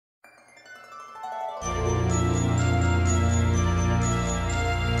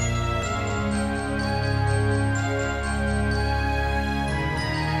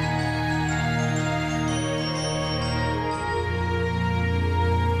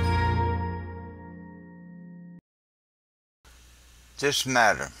this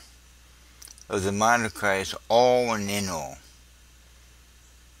matter of the mind of Christ, all and in all,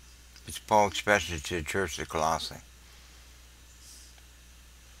 which Paul expresses to the church of Colossae.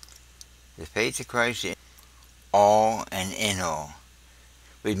 The faith of Christ in all and in all,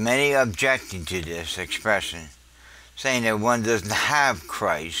 with many objecting to this expression, saying that one doesn't have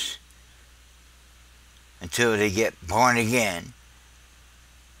Christ until they get born again,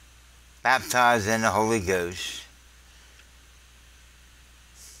 baptized in the Holy Ghost,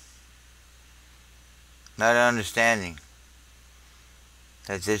 not understanding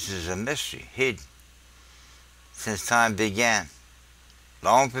that this is a mystery hidden since time began,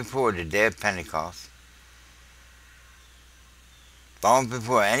 long before the day of Pentecost, long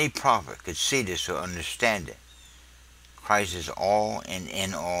before any prophet could see this or understand it. Christ is all and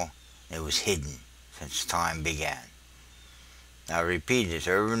in all, and it was hidden since time began. Now I repeat this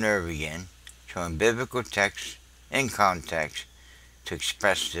over and over again, showing biblical text in context to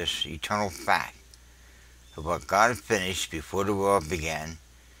express this eternal fact of what God had finished before the world began,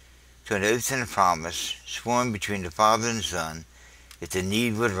 to an oath and a promise sworn between the Father and the Son. If the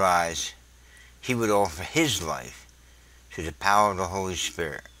need would rise, he would offer his life through the power of the Holy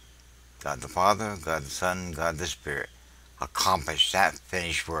Spirit. God the Father, God the Son, God the Spirit accomplished that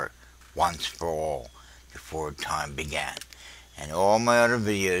finished work once for all before time began. And all my other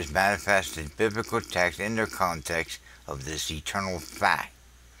videos manifested biblical text in their context of this eternal fact.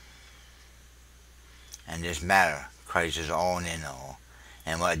 And this matter, Christ is all and in all.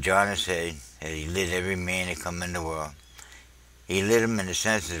 And what John has said, that he lit every man that come in the world. He lit him in the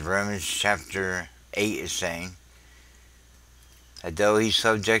sense that Romans chapter 8 is saying, that though he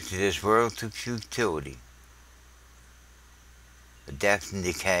subjected this world to futility, but death and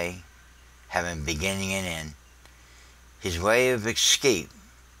decay, having beginning and end, his way of escape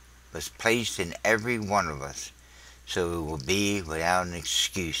was placed in every one of us, so it will be without an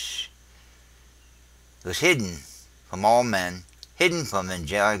excuse. It was hidden from all men, hidden from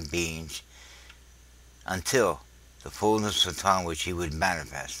angelic beings, until the fullness of time which he would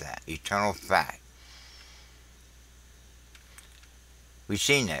manifest that eternal fact. We've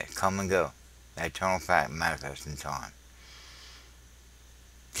seen that come and go, that eternal fact manifest in time.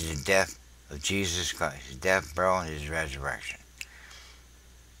 To the death of Jesus Christ, his death, burial, and his resurrection.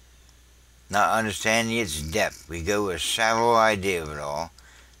 Not understanding its depth, we go with a shallow idea of it all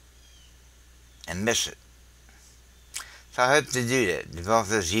and miss it. So I hope to do that, develop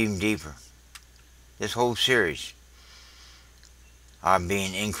this even deeper. This whole series, our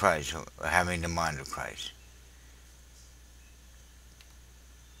being in Christ, or having the mind of Christ.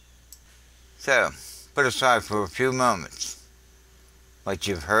 So, put aside for a few moments what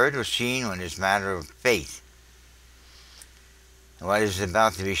you've heard or seen on this matter of faith, and what is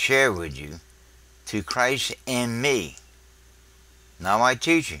about to be shared with you through Christ in me. Not my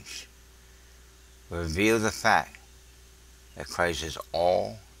teachings will reveal the fact that Christ is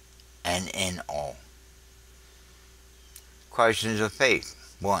all and in all. Questions of faith.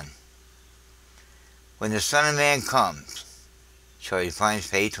 1. When the Son of Man comes, shall he find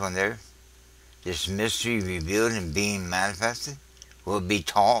faith on earth? This mystery revealed and being manifested will it be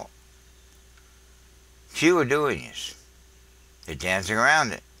taught. Few are doing this. They're dancing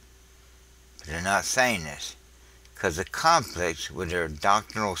around it. But they're not saying this because it conflicts with their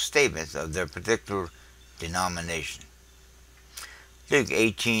doctrinal statements of their particular denomination. Luke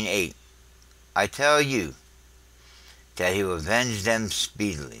 18:8. I tell you that he will avenge them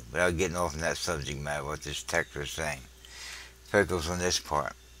speedily. Without getting off on that subject matter, what this text is saying. Focus on this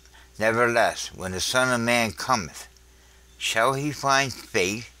part. Nevertheless, when the Son of Man cometh, shall he find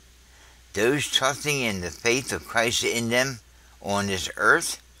faith, those trusting in the faith of Christ in them on this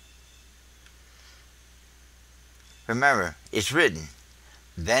earth? Remember, it's written,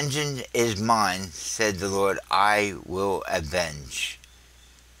 vengeance is mine, said the Lord, I will avenge.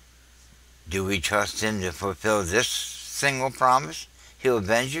 Do we trust him to fulfill this single promise? He'll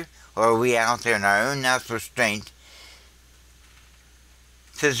avenge you? Or are we out there in our own natural strength,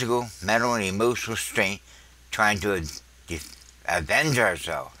 physical, mental, and emotional strength, trying to avenge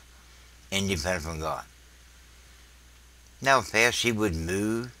ourselves, independent from God? Now, how fast he would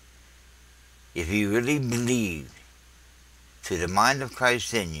move if he really believed to the mind of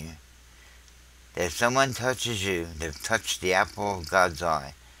Christ in you that if someone touches you, they've touched the apple of God's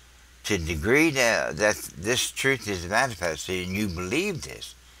eye. To the degree that this truth is manifested and you believe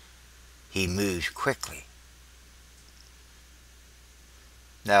this, he moves quickly.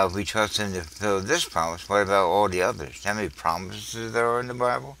 Now, if we trust him to fulfill this promise, what about all the others? How many promises there are in the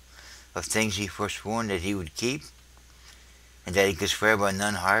Bible of things he forsworn that he would keep? And that he could swear by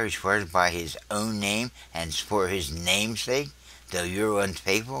none higher, he swears by his own name and for his name's sake, Though you're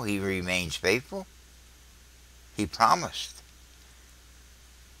unfaithful, he remains faithful. He promised.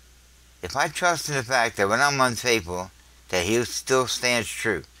 If I trust in the fact that when I'm unfaithful, that he still stands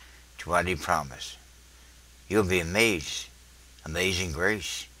true to what he promised, you'll be amazed. Amazing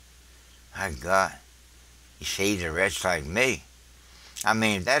grace. My God, he saved a wretch like me. I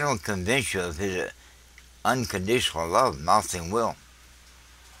mean, if that don't convince you of his unconditional love, nothing will.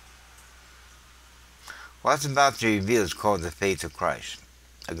 What's about to reveal is called the faith of Christ.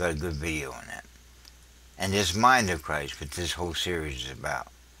 I got a good video on that. And this mind of Christ, which this whole series is about.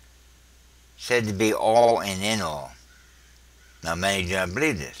 Said to be all and in all. Now many do not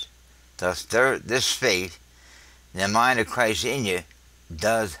believe this. Thus this faith, the mind of Christ in you,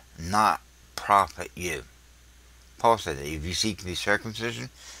 does not profit you. Paul said that if you seek to be circumcision,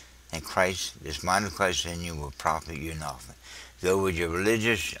 and Christ, this mind of Christ in you will profit you nothing. Go with your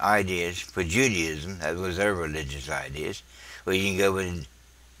religious ideas for Judaism, that was their religious ideas, or you can go with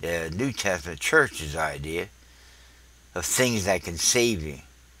the New Testament church's idea of things that can save you.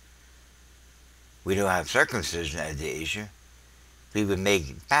 We don't have circumcision as the issue. We would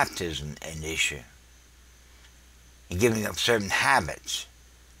make baptism an issue. And giving up certain habits,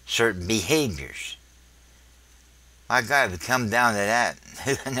 certain behaviors. My God, if we come down to that,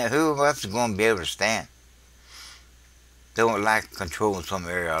 who of us is going to be able to stand? Don't lack control in some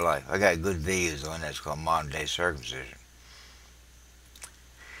area of life. I got good videos on that. It's called Modern Day Circumcision.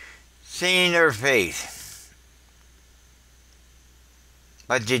 Seeing their faith.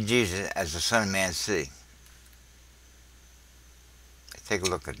 What did Jesus as the Son of Man see? Take a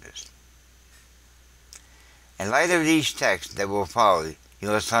look at this. In light of these texts that will follow, you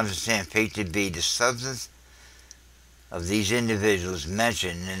must understand faith to be the substance of these individuals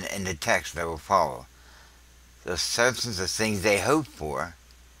mentioned in the text that will follow. The substance of things they hoped for.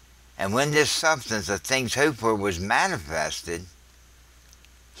 And when this substance of things hoped for was manifested,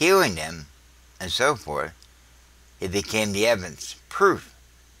 healing them, and so forth, it became the evidence, proof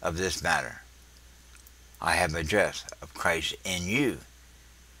of this matter. I have addressed of Christ in you,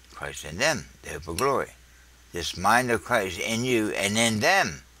 Christ in them, the hope of glory. This mind of Christ in you and in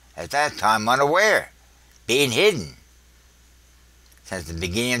them, at that time unaware, being hidden, since the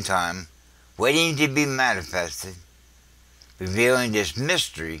beginning of time, waiting to be manifested, revealing this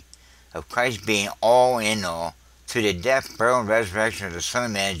mystery of Christ being all in all, to the death, burial, and resurrection of the Son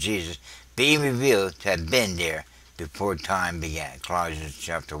of Man, Jesus, being revealed to have been there before time began. Colossians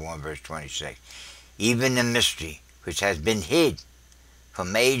chapter 1, verse 26. Even the mystery which has been hid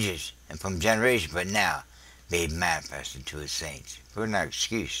from ages and from generations, but now made manifested to his saints. For no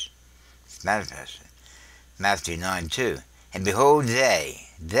excuse. It's manifested. Matthew 9:2. And behold, they,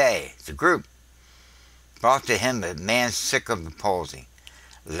 the group, brought to him a man sick of the palsy,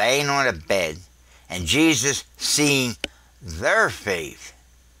 laying on a bed, and Jesus, seeing their faith,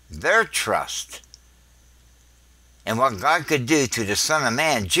 their trust, and what God could do to the Son of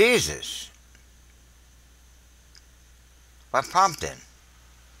Man, Jesus, what prompted him?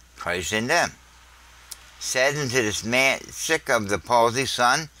 Christ in them. Said unto this man sick of the palsy,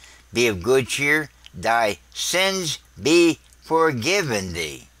 Son, be of good cheer, thy sins be forgiven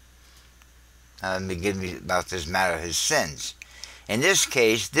thee. Now let me give you about this matter of his sins. In this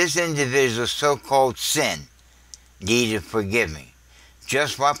case, this individual's so-called sin needed forgiving.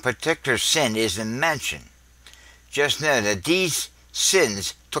 Just what particular sin isn't mentioned. Just know that these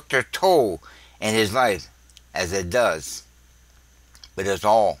sins took their toll in his life, as it does. But it's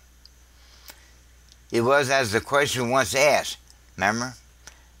all. It was as the question once asked, remember?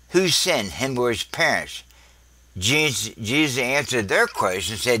 Who sinned, him or his parents? Jesus answered their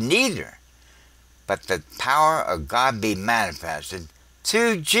question and said, neither. But the power of God be manifested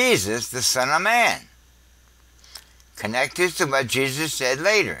to Jesus, the Son of Man. Connected to what Jesus said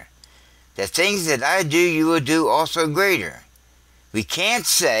later. The things that I do, you will do also greater. We can't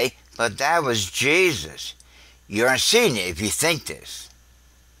say, but that was Jesus. You aren't seeing it if you think this.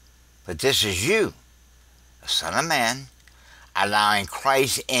 But this is you, the Son of Man, allowing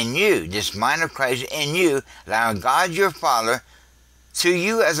Christ in you, this mind of Christ in you, allowing God your Father to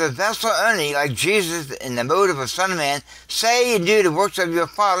you as a vessel only, like Jesus in the mode of a Son of Man, say and do the works of your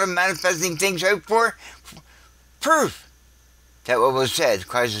Father, manifesting things hoped for, proof that what was said,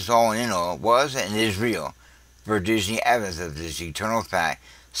 Christ is all and in all, was and is real, producing evidence of this eternal fact,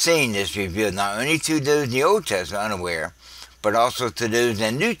 seeing this revealed not only to those in the Old Testament unaware, but also to those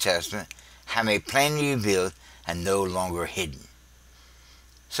in the New Testament, having it plainly revealed and no longer hidden.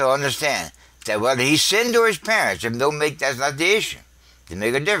 So understand that whether he sinned or his parents, that's not the issue. To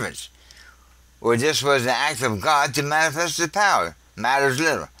make a difference. Or this was an act of God to manifest his power. Matters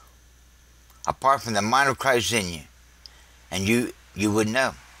little. Apart from the mind of Christ in you. and you would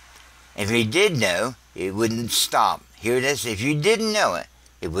know. If you did know, it wouldn't stop. Hear this? If you didn't know it,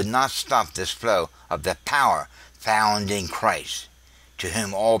 it would not stop this flow of the power found in Christ, to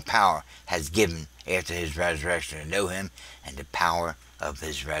whom all power has given after his resurrection, to know him and the power of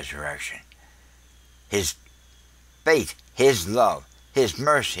his resurrection. His faith, his love, his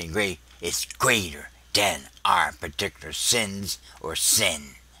mercy and grace is greater than our particular sins or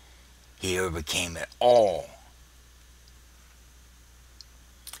sin. He overcame it all.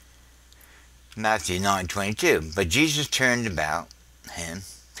 Matthew 9:22. But Jesus turned him about,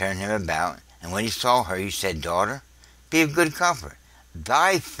 and when he saw her, he said, Daughter, be of good comfort.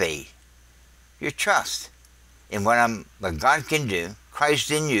 Thy faith, your trust in what God can do,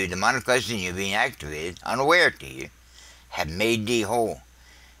 Christ in you, the mind of Christ in you being activated, unaware to you, have made thee whole.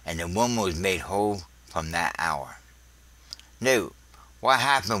 And the woman was made whole from that hour. No, what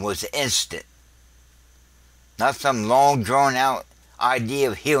happened was instant. Not some long drawn out idea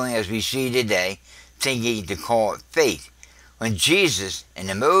of healing as we see today, thinking to call it faith. When Jesus, in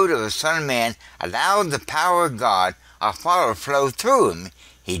the mode of the Son of Man, allowed the power of God, our Father, to flow through him,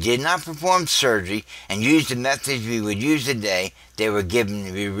 he did not perform surgery and use the methods we would use today. They were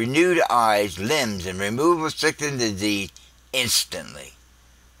given renewed eyes, limbs, and removal of sickness and disease instantly.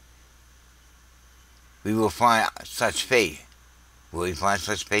 We will find such faith. Will we find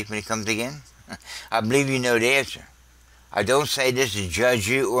such faith when he comes again? I believe you know the answer. I don't say this to judge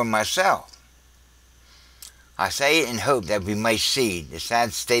you or myself. I say it in hope that we might see the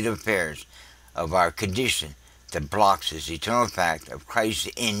sad state of affairs of our condition that blocks this eternal fact of Christ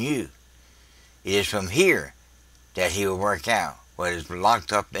in you. It is from here that he will work out what is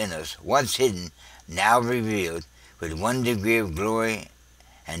locked up in us, once hidden, now revealed, with one degree of glory,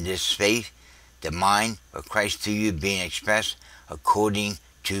 and this faith, the mind of Christ through you being expressed according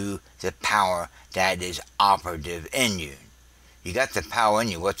to the power that is operative in you. You got the power in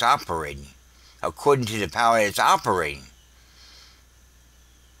you. What's operating? According to the power that's operating.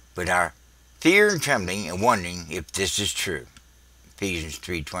 With our fear and trembling and wondering if this is true. Ephesians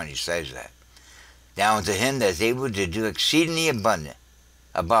 3:20 says that. Now unto him that is able to do exceedingly abundant,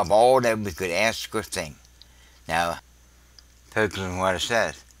 above all that we could ask or think. Now, focus on what it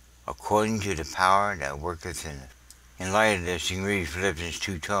says. According to the power that worketh in us. In light of this, you can read Philippians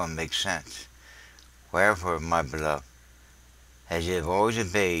 2:12 and make sense. Wherefore, my beloved, as you have always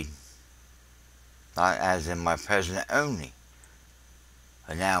obeyed, not as in my presence only,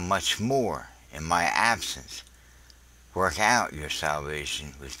 but now much more in my absence, work out your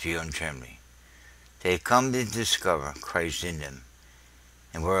salvation with fear and trembling. They have come to discover Christ in them,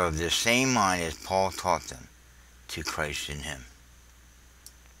 and were of the same mind as Paul taught them, to Christ in him.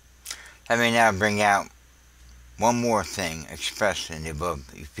 Let me now bring out one more thing expressed in the above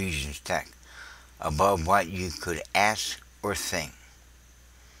Ephesians text, above what you could ask or think.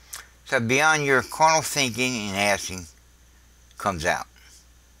 So beyond your carnal thinking and asking comes out.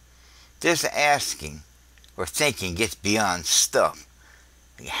 This asking or thinking gets beyond stuff,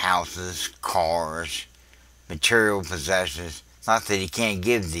 like houses, cars, material possessions. Not that he can't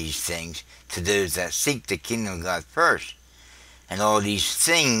give these things to those that seek the kingdom of God first, and all these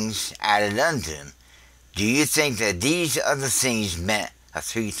things added unto him. Do you think that these other things meant a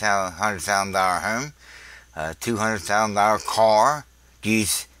 $300,000 home, a $200,000 car?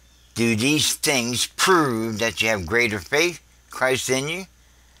 Do these things prove that you have greater faith, Christ in you,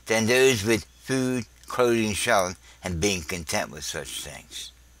 than those with food, clothing, shelter, and being content with such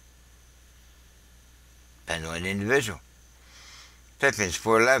things? Depends on the individual. Philippians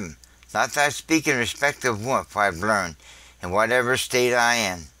 4:11. Not that I speak in respect of want, for I have learned, in whatever state I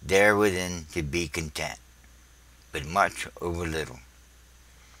am, therewithin to be content, with much over little.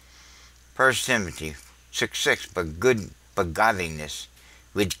 1 Timothy 6:6. But godliness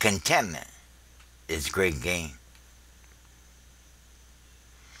with contentment is great gain.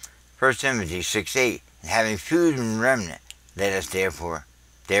 1 Timothy 6:8. And having food and remnant, let us therefore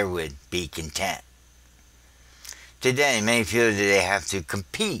therewith be content. Today, many feel that they have to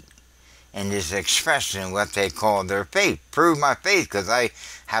compete in this expression of what they call their faith. Prove my faith because I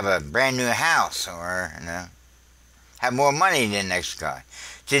have a brand new house, or have more money than the next guy.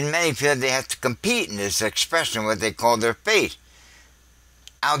 Then many feel they have to compete in this expression of what they call their faith,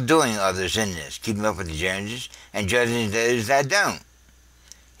 outdoing others in this, keeping up with the Joneses and judging those that don't.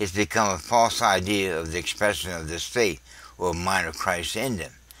 It's become a false idea of the expression of this faith or mind of Christ in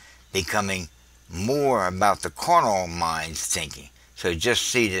them, becoming more about the carnal mind's thinking. So just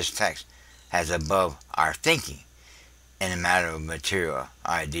see this text as above our thinking in a matter of material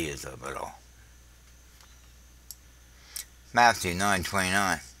ideas of it all. Matthew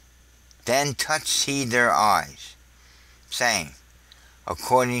 9:29. Then touched he their eyes, saying,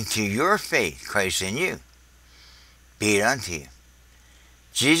 according to your faith, Christ in you, be it unto you.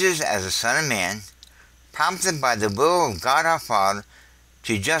 Jesus, as the Son of Man, prompted by the will of God our Father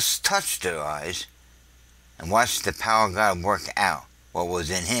to just touch their eyes and watch the power of God work out what was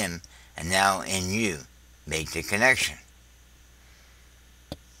in him and now in you, make the connection.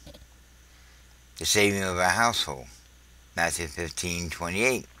 The saving of our household, Matthew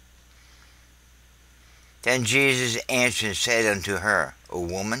 15:28. Then Jesus answered and said unto her, O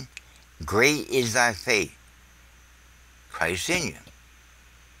woman, great is thy faith, Christ in you.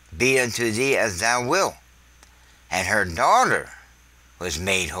 Be unto thee as thou wilt. And her daughter was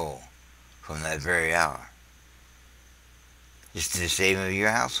made whole from that very hour. This is the saving of your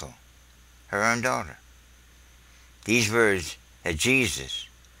household, her own daughter. These words that Jesus,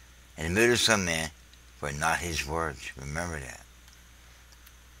 in the middle of some man, were not his words. Remember that.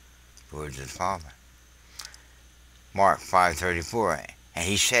 The words of the Father. Mark 5:34. And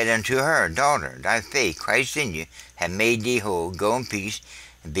he said unto her, Daughter, thy faith, Christ in you, hath made thee whole. Go in peace,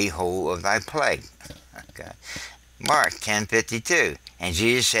 and be whole of thy plague. Okay. Mark 10:52. And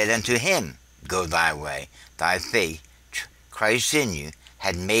Jesus said unto him, Go thy way, thy faith, Christ in you,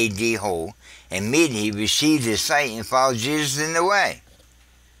 had made thee whole. Immediately he received his sight and followed Jesus in the way.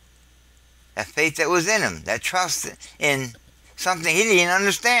 That faith that was in him, that trust in something he didn't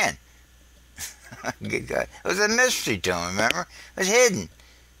understand. Good God. It was a mystery to him, remember? It was hidden.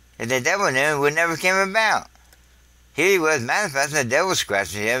 And the devil knew it would never came about. Here he was manifesting, the devil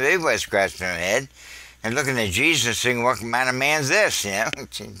scratching him, everybody scratching their head, and looking at Jesus saying, what kind of man's this, you know?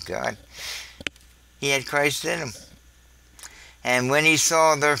 God. He had Christ in him. And when he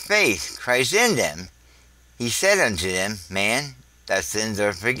saw their faith, Christ in them, he said unto them, Man, thy sins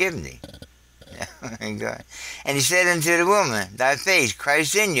are forgiven thee. And he said unto the woman, Thy faith,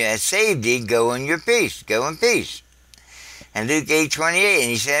 Christ in you, hath saved thee, go in your peace, go in peace. And Luke 8:28, and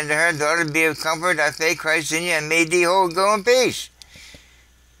he said unto her, Daughter, be of comfort, thy faith, Christ in you, hath made thee whole, go in peace.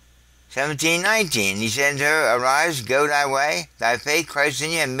 17:19, he said unto her, Arise, go thy way, thy faith, Christ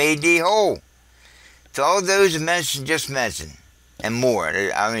in you, hath made thee whole. So all those just mentioned, and more,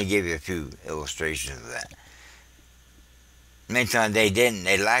 I'm going to give you a few illustrations of that. Many times they didn't,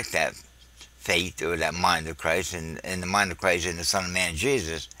 they lacked that faith or that mind of Christ, and the mind of Christ in the Son of Man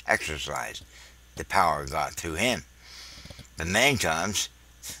Jesus exercised the power of God through him. But many times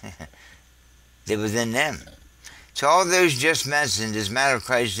it was in them. So all those just mentioned, this matter of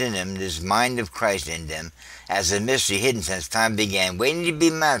Christ in them, this mind of Christ in them, as a mystery hidden since time began, waiting to be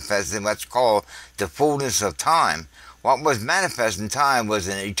manifested in what's called the fullness of time. What was manifest in time was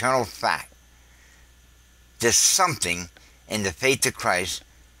an eternal fact. Just something in the faith of Christ,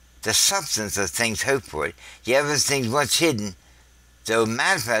 the substance of things hoped for. The evidence of things once hidden, though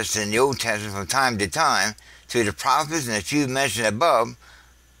manifested in the Old Testament from time to time, through the prophets and a few mentioned above,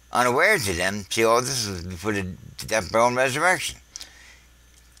 unaware to them. See, all this was before the death, burial, and resurrection.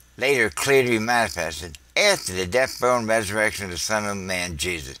 Later, clearly manifested after the death, burial, and resurrection of the Son of Man,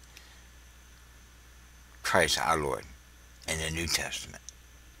 Jesus Christ our Lord, in the New Testament.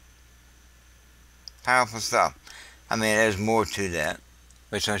 Powerful stuff. I mean, there's more to that,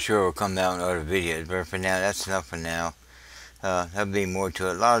 which I'm sure will come out in other videos, but for now, that's enough for now. There'll be more to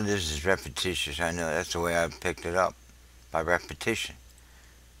it. A lot of this is repetitious. I know that's the way I picked it up, by repetition.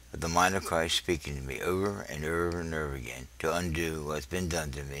 But the mind of Christ speaking to me over and over and over again to undo what's been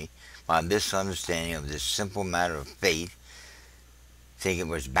done to me, my misunderstanding of this simple matter of faith, thinking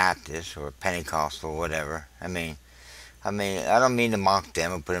it was Baptist or Pentecostal or whatever. I mean, I don't mean to mock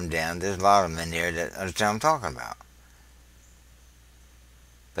them or put them down. There's a lot of them in there that understand what I'm talking about.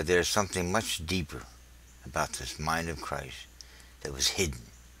 But there's something much deeper about this mind of Christ that was hidden,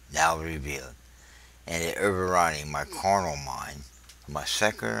 now revealed, and it overriding my carnal mind, my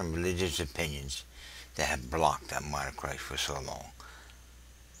secular and religious opinions that have blocked that mind of Christ for so long.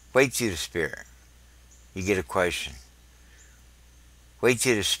 Wait till the Spirit. You get a question. Wait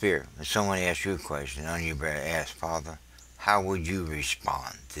till the Spirit. When someone asks you a question, on you better ask, Father, how would you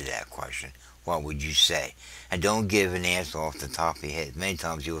respond to that question? What would you say? And don't give an answer off the top of your head. Many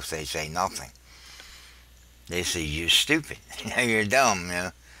times you'll say nothing. They say, you're stupid. You're dumb, you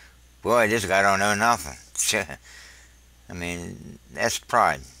know. Boy, this guy don't know nothing. I mean, that's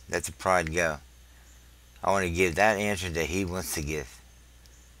pride. That's a pride go. I want to give that answer that he wants to give.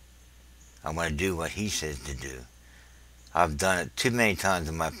 I want to do what he says to do. I've done it too many times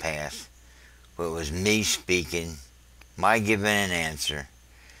in my past, where it was me speaking, my giving an answer,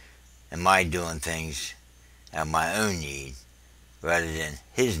 and my doing things at my own need, rather than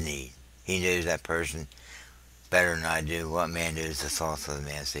his need. He knows that person better than I do. What man knows the thoughts of the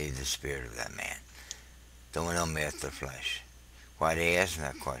man, save the spirit of that man. doing them after the flesh. Why are they asking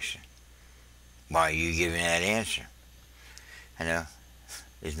that question? Why are you giving that answer? You know,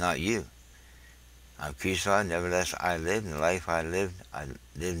 it's not you. I'm crucified, nevertheless I live, and the life I live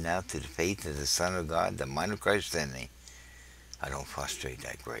now to the faith of the Son of God, the mind of Christ in me. I don't frustrate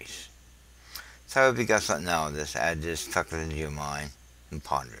that grace. So I hope you got something out of this. Add this, tuck it into your mind, and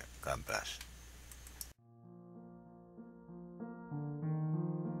ponder it. God bless.